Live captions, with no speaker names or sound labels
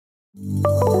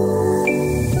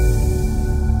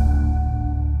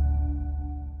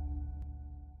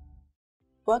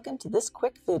Welcome to this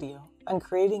quick video on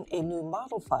creating a new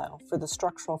model file for the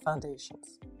structural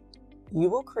foundations. You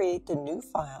will create the new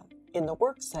file in the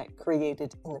workset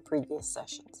created in the previous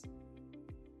sessions.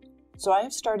 So I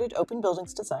have started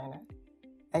OpenBuildings Designer.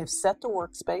 I have set the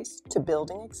workspace to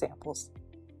building examples,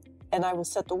 and I will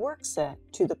set the workset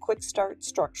to the Quick Start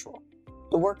Structural,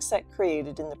 the workset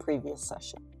created in the previous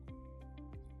session.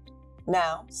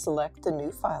 Now select the new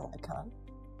file icon.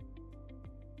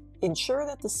 Ensure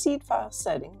that the seed file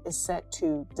setting is set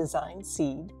to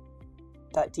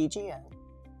designseed.dgn.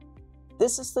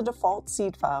 This is the default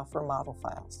seed file for model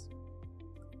files.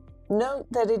 Note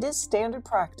that it is standard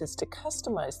practice to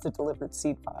customize the delivered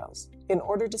seed files in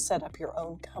order to set up your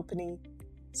own company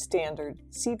standard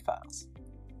seed files.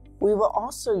 We will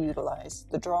also utilize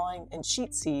the drawing and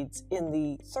sheet seeds in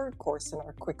the third course in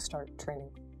our Quick Start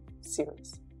training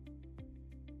series.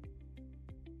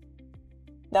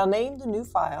 Now name the new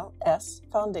file S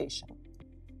Foundation.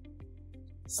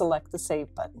 Select the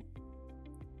Save button.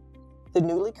 The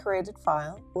newly created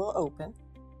file will open,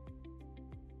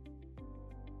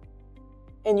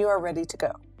 and you are ready to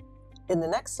go. In the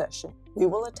next session, we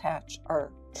will attach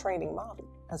our training model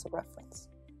as a reference.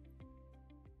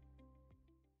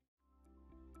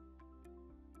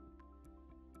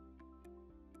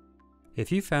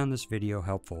 If you found this video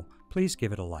helpful, please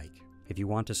give it a like. If you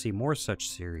want to see more such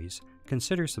series,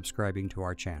 consider subscribing to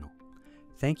our channel.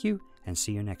 Thank you, and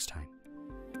see you next time.